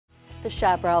The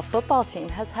Chaparral football team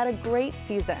has had a great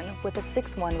season with a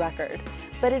 6-1 record,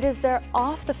 but it is their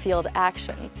off-the-field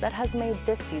actions that has made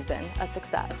this season a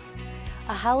success.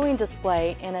 A Halloween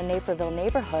display in a Naperville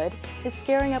neighborhood is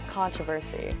scaring up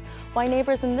controversy, while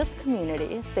neighbors in this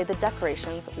community say the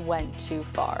decorations went too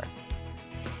far.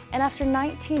 And after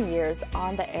 19 years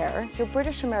on the air, your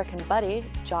British-American buddy,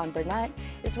 John Burnett,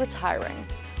 is retiring.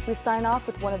 We sign off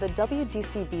with one of the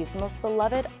WDCB's most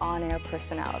beloved on-air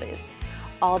personalities.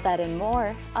 All that and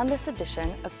more on this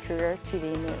edition of Courier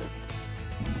TV News.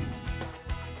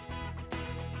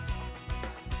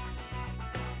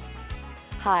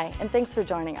 Hi, and thanks for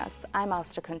joining us. I'm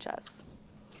Auste Kuncas.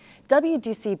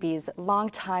 WDCB's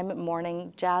longtime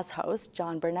morning jazz host,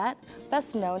 John Burnett,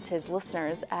 best known to his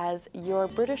listeners as your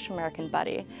British-American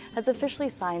buddy, has officially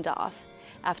signed off.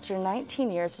 After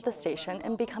 19 years with the station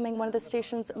and becoming one of the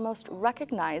station's most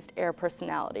recognized air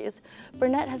personalities,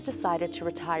 Burnett has decided to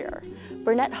retire.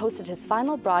 Burnett hosted his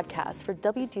final broadcast for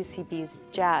WDCB's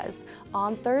Jazz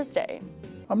on Thursday.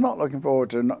 I'm not looking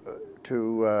forward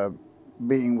to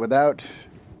being without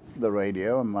the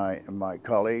radio and my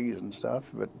colleagues and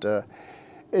stuff, but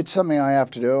it's something I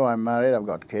have to do. I'm married, I've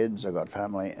got kids, I've got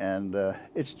family, and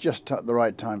it's just the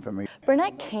right time for me.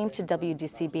 Burnett came to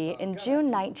WDCB in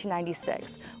June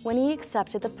 1996 when he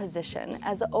accepted the position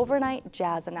as the overnight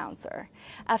jazz announcer.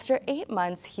 After 8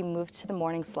 months, he moved to the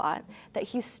morning slot that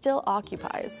he still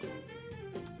occupies.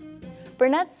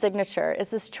 Burnett's signature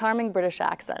is his charming British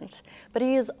accent, but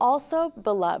he is also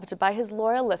beloved by his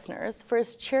loyal listeners for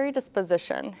his cheery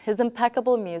disposition, his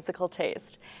impeccable musical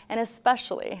taste, and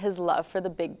especially his love for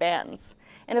the big bands.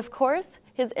 And of course,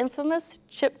 his infamous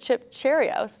Chip Chip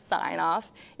Cheerio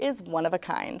sign-off is one of a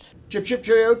kind. Chip Chip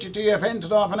Cheerio to TFN. To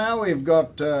half an hour, we've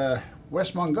got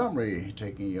West Montgomery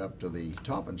taking you up to the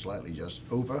top and slightly just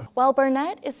over. While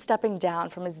Burnett is stepping down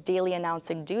from his daily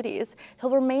announcing duties, he'll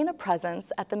remain a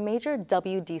presence at the major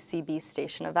WDCB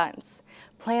station events.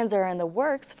 Plans are in the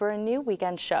works for a new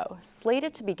weekend show,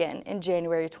 slated to begin in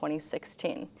January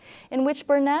 2016, in which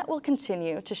Burnett will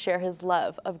continue to share his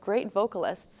love of great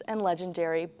vocalists and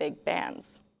legendary big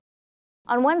bands.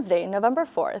 On Wednesday, November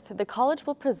 4th, the college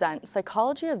will present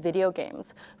Psychology of Video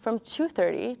Games from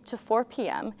 2:30 to 4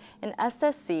 p.m. in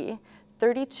SSC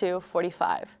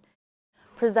 3245.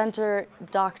 Presenter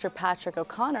Dr. Patrick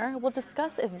O'Connor will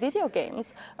discuss if video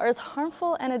games are as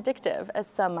harmful and addictive as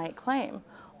some might claim,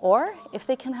 or if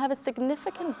they can have a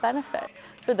significant benefit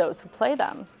for those who play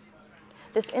them.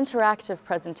 This interactive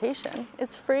presentation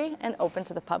is free and open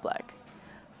to the public.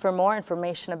 For more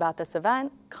information about this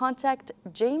event, contact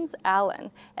James Allen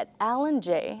at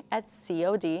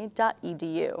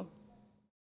allenj@cod.edu.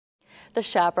 The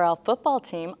Chaparral football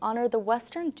team honored the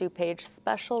Western DuPage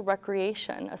Special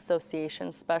Recreation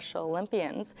Association Special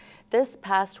Olympians this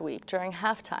past week during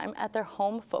halftime at their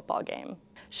home football game.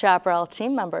 Chaparral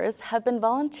team members have been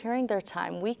volunteering their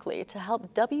time weekly to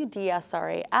help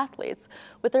WDSRA athletes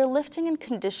with their lifting and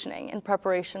conditioning in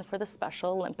preparation for the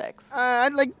Special Olympics. I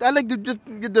like to just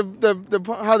get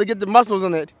how to get the muscles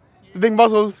in it, the big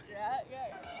muscles.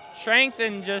 Strength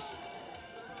and just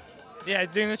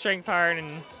doing the strength part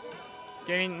and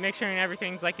make sure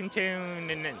everything's like in tune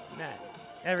and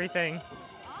everything.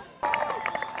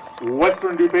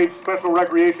 Western DuPage Special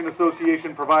Recreation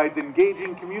Association provides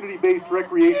engaging community-based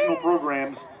recreational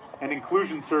programs and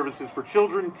inclusion services for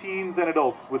children, teens, and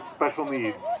adults with special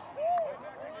needs.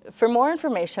 For more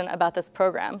information about this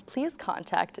program, please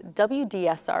contact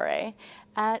WDSRA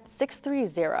at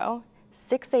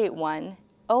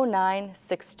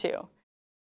 630-681-0962.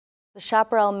 The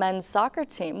Chaparral men's soccer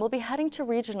team will be heading to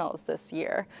regionals this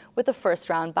year with a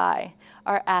first-round bye.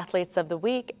 Our athletes of the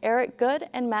week, Eric Good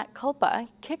and Matt Culpa,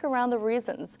 kick around the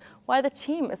reasons why the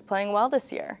team is playing well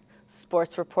this year.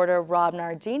 Sports reporter Rob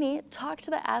Nardini talked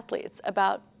to the athletes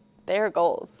about their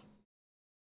goals.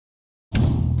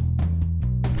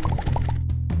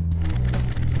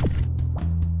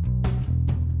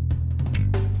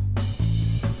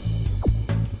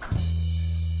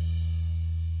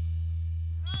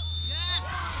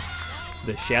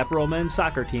 The Chaparral men's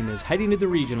soccer team is heading to the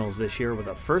regionals this year with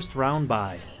a first-round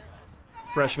bye.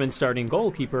 Freshman starting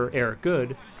goalkeeper Eric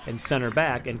Good and center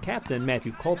back and captain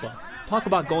Matthew Culpa talk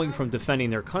about going from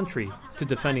defending their country to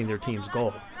defending their team's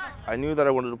goal. I knew that I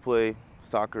wanted to play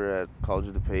soccer at College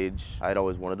of DuPage. I'd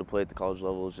always wanted to play at the college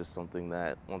level. It's just something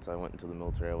that once I went into the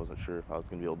military, I wasn't sure if I was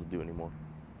going to be able to do anymore.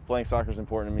 Playing soccer is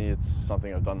important to me. It's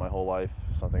something I've done my whole life,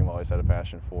 something I've always had a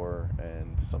passion for,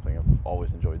 and something I've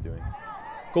always enjoyed doing.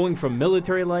 Going from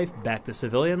military life back to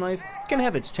civilian life can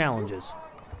have its challenges.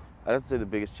 I'd have to say the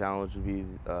biggest challenge would be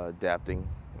adapting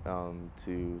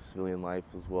to civilian life,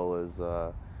 as well as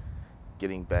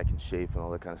getting back in shape and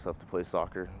all that kind of stuff to play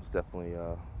soccer is definitely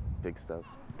a big step.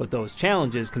 But those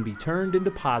challenges can be turned into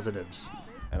positives.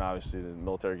 And obviously the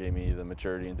military gave me the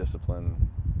maturity and discipline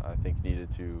I think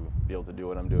needed to be able to do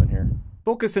what I'm doing here.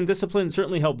 Focus and discipline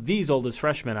certainly helped these oldest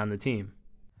freshmen on the team.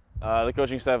 The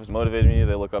coaching staff has motivated me.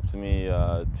 They look up to me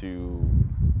to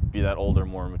be that older,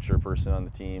 more mature person on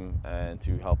the team and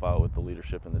to help out with the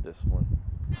leadership and the discipline.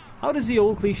 How does the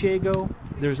old cliche go?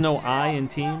 There's no I in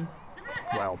team?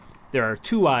 Well, there are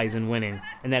 2 I's in winning,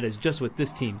 and that is just what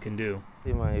this team can do.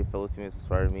 My fellow teammates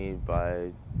inspired me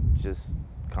by just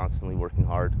constantly working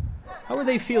hard. How are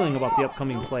they feeling about the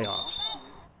upcoming playoffs?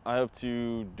 I hope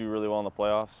to do really well in the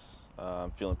playoffs.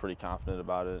 I'm feeling pretty confident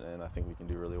about it, and I think we can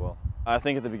do really well. I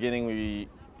think at the beginning we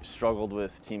struggled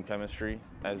with team chemistry.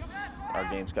 As our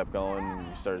games kept going,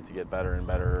 we started to get better and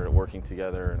better at working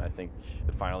together, and I think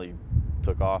it finally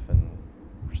took off, and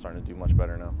we're starting to do much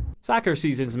better now. Soccer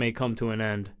seasons may come to an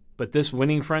end, but this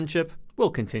winning friendship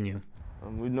will continue.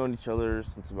 We've known each other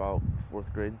since about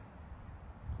 4th grade.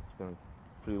 It's been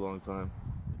a pretty long time.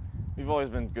 We've always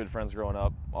been good friends growing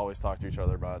up, always talked to each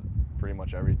other about pretty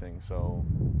much everything, so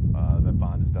that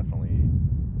bond is definitely,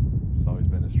 it's always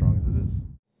been as strong as it is.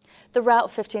 The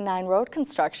Route 59 road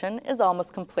construction is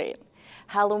almost complete.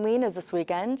 Halloween is this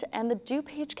weekend, and the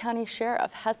DuPage County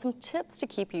Sheriff has some tips to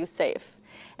keep you safe.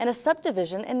 And a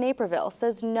subdivision in Naperville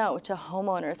says no to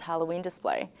homeowners' Halloween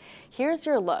display. Here's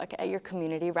your look at your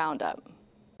community roundup.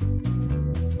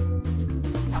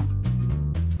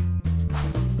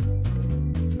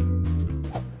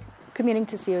 Commuting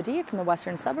to COD from the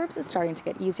western suburbs is starting to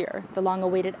get easier. The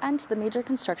long-awaited end to the major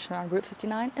construction on Route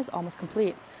 59 is almost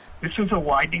complete. This is a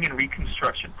widening and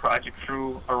reconstruction project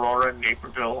through Aurora and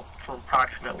Naperville from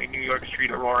approximately New York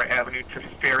Street, Aurora Avenue to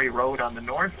Ferry Road on the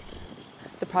north.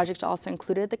 The project also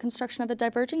included the construction of a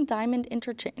diverging diamond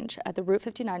interchange at the Route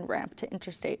 59 ramp to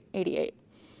Interstate 88.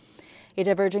 A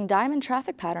diverging diamond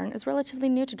traffic pattern is relatively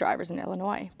new to drivers in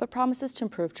Illinois, but promises to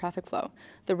improve traffic flow.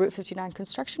 The Route 59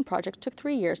 construction project took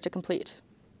 3 years to complete.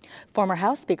 Former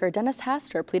House Speaker Dennis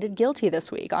Hastert pleaded guilty this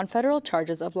week on federal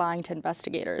charges of lying to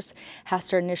investigators.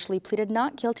 Hastert initially pleaded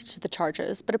not guilty to the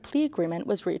charges, but a plea agreement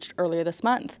was reached earlier this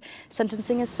month.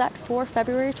 Sentencing is set for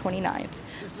February 29th.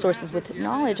 Sources with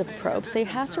knowledge of the probe say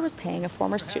Hastert was paying a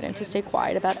former student to stay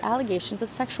quiet about allegations of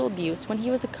sexual abuse when he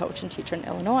was a coach and teacher in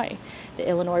Illinois. The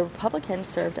Illinois Republican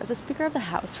served as a Speaker of the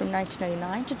House from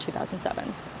 1999 to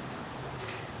 2007.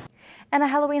 And a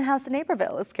Halloween house in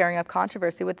Naperville is scaring up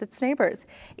controversy with its neighbors.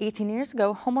 18 years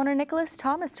ago, homeowner Nicholas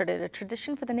Thomas started a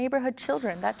tradition for the neighborhood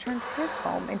children that turned his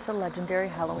home into a legendary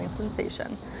Halloween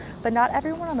sensation. But not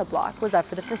everyone on the block was up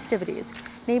for the festivities.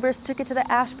 Neighbors took it to the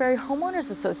Ashbury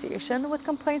Homeowners Association with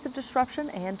complaints of disruption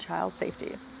and child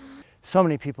safety. So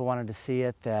many people wanted to see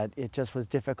it that it just was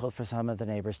difficult for some of the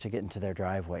neighbors to get into their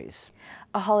driveways.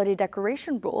 A holiday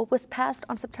decoration rule was passed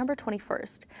on September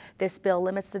 21st. This bill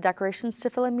limits the decorations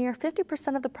to fill a mere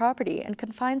 50% of the property and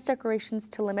confines decorations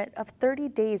to a limit of 30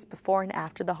 days before and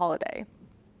after the holiday.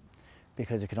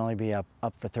 Because it can only be up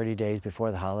for 30 days before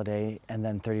the holiday and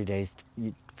then 30 days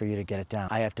for you to get it down.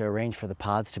 I have to arrange for the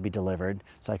pods to be delivered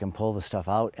so I can pull the stuff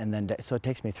out, and then so it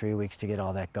takes me 3 weeks to get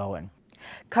all that going.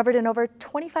 Covered in over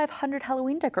 2,500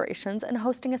 Halloween decorations and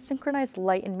hosting a synchronized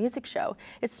light and music show,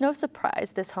 it's no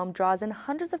surprise this home draws in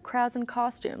hundreds of crowds in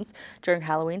costumes during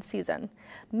Halloween season,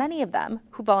 many of them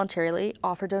who voluntarily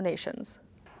offer donations.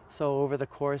 So over the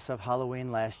course of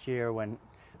Halloween last year, when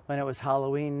it was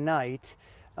Halloween night,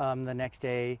 the next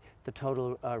day, the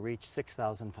total reached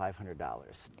 $6,500.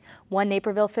 One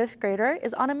Naperville 5th grader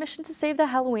is on a mission to save the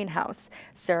Halloween house.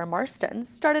 Sarah Marston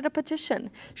started a petition.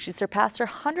 She surpassed her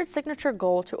 100-signature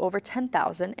goal to over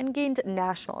 10,000 and gained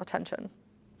national attention.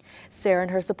 Sarah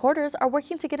and her supporters are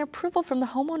working to get approval from the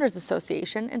Homeowners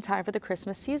Association in time for the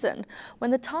Christmas season,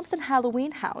 when the Thompson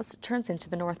Halloween House turns into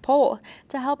the North Pole,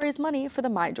 to help raise money for the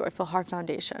My Joyful Heart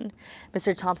Foundation.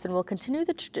 Mr. Thompson will continue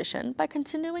the tradition by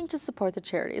continuing to support the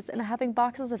charities and having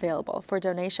boxes available for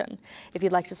donation. If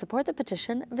you'd like to support the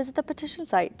petition, visit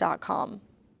thepetitionsite.com.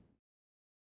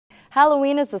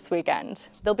 Halloween is this weekend.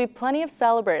 There'll be plenty of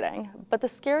celebrating, but the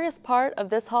scariest part of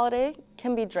this holiday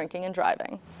can be drinking and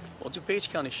driving. Well, DuPage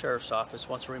County Sheriff's Office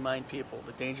wants to remind people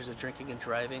the dangers of drinking and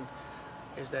driving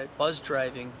is that buzz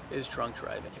driving is drunk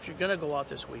driving. If you're going to go out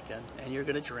this weekend and you're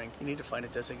going to drink, you need to find a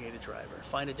designated driver.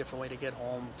 Find a different way to get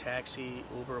home, taxi,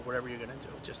 Uber, whatever you're going to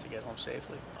do just to get home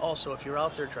safely. Also, if you're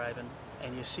out there driving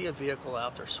and you see a vehicle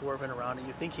out there swerving around and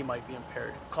you think he might be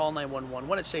impaired, call 911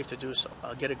 when it's safe to do so.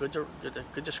 Get a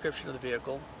good description of the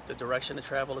vehicle, the direction of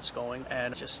travel it's going,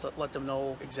 and just let them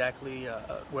know exactly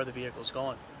where the vehicle's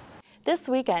going. This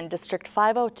weekend, District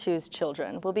 502's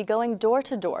children will be going door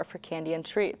to door for candy and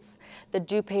treats. The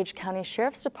DuPage County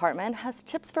Sheriff's Department has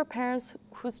tips for parents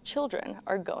whose children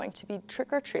are going to be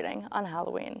trick-or-treating on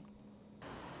Halloween.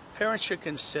 Parents should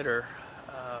consider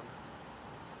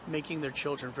making their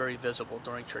children very visible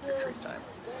during trick-or-treat time.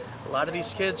 A lot of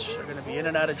these kids are going to be in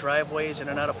and out of driveways, in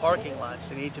and out of parking lots.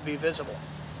 They need to be visible.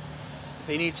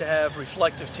 They need to have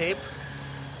reflective tape.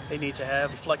 They need to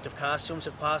have reflective costumes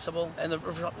if possible, and the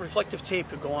reflective tape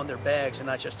could go on their bags and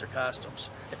not just their costumes.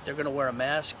 If they're going to wear a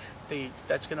mask,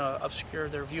 that's going to obscure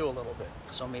their view a little bit.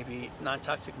 So maybe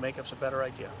non-toxic makeup's a better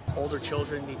idea. Older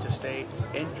children need to stay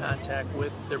in contact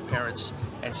with their parents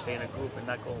and stay in a group and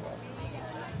not go alone.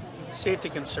 Safety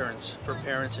concerns for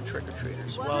parents and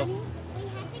trick-or-treaters. Well,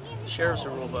 Sheriff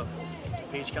Zaruba,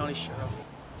 DuPage County Sheriff,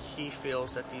 he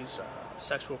feels that these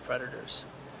sexual predators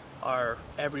are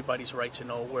everybody's right to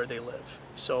know where they live.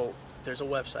 So there's a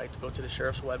website. Go to the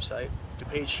sheriff's website,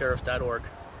 dupagesheriff.org,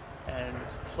 and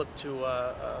flip to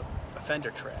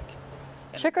offender track.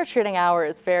 Trick-or-treating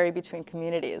hours vary between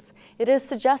communities. It is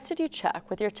suggested you check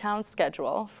with your town's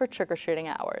schedule for trick-or-treating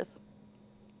hours.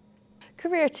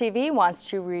 Courier TV wants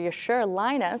to reassure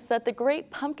Linus that the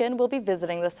Great Pumpkin will be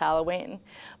visiting this Halloween,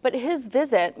 but his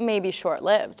visit may be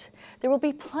short-lived. There will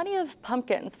be plenty of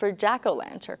pumpkins for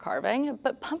jack-o'-lantern carving,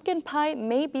 but pumpkin pie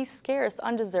may be scarce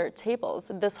on dessert tables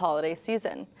this holiday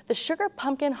season. The sugar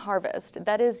pumpkin harvest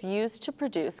that is used to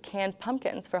produce canned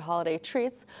pumpkins for holiday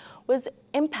treats was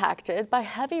impacted by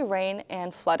heavy rain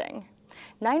and flooding.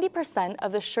 90%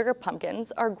 of the sugar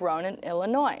pumpkins are grown in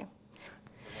Illinois.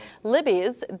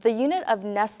 Libby's, the unit of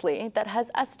Nestle that has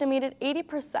estimated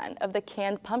 80% of the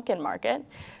canned pumpkin market,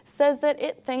 says that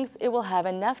it thinks it will have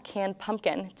enough canned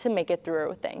pumpkin to make it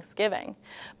through Thanksgiving.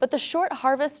 But the short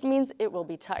harvest means it will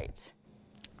be tight.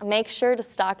 Make sure to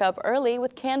stock up early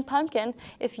with canned pumpkin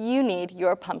if you need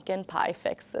your pumpkin pie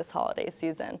fix this holiday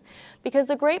season, because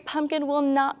the Great Pumpkin will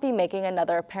not be making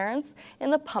another appearance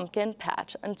in the pumpkin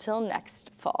patch until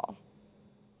next fall.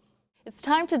 It's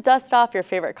time to dust off your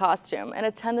favorite costume and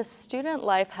attend the Student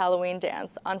Life Halloween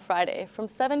Dance on Friday from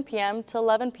 7 p.m. to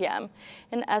 11 p.m.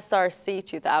 in SRC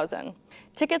 2000.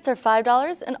 Tickets are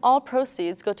 $5 and all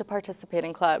proceeds go to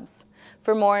participating clubs.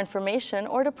 For more information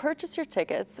or to purchase your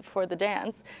tickets for the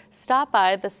dance, stop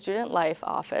by the Student Life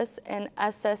office in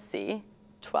SSC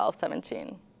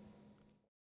 1217.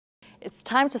 It's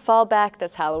time to fall back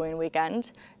this Halloween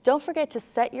weekend. Don't forget to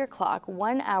set your clock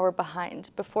 1 hour behind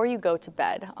before you go to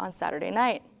bed on Saturday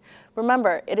night.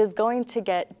 Remember, it is going to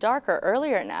get darker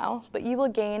earlier now, but you will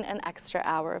gain an extra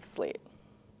hour of sleep.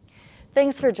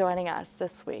 Thanks for joining us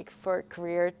this week for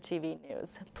Courier TV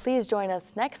News. Please join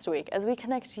us next week as we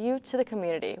connect you to the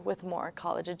community with more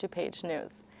College of DuPage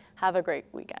news. Have a great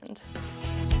weekend.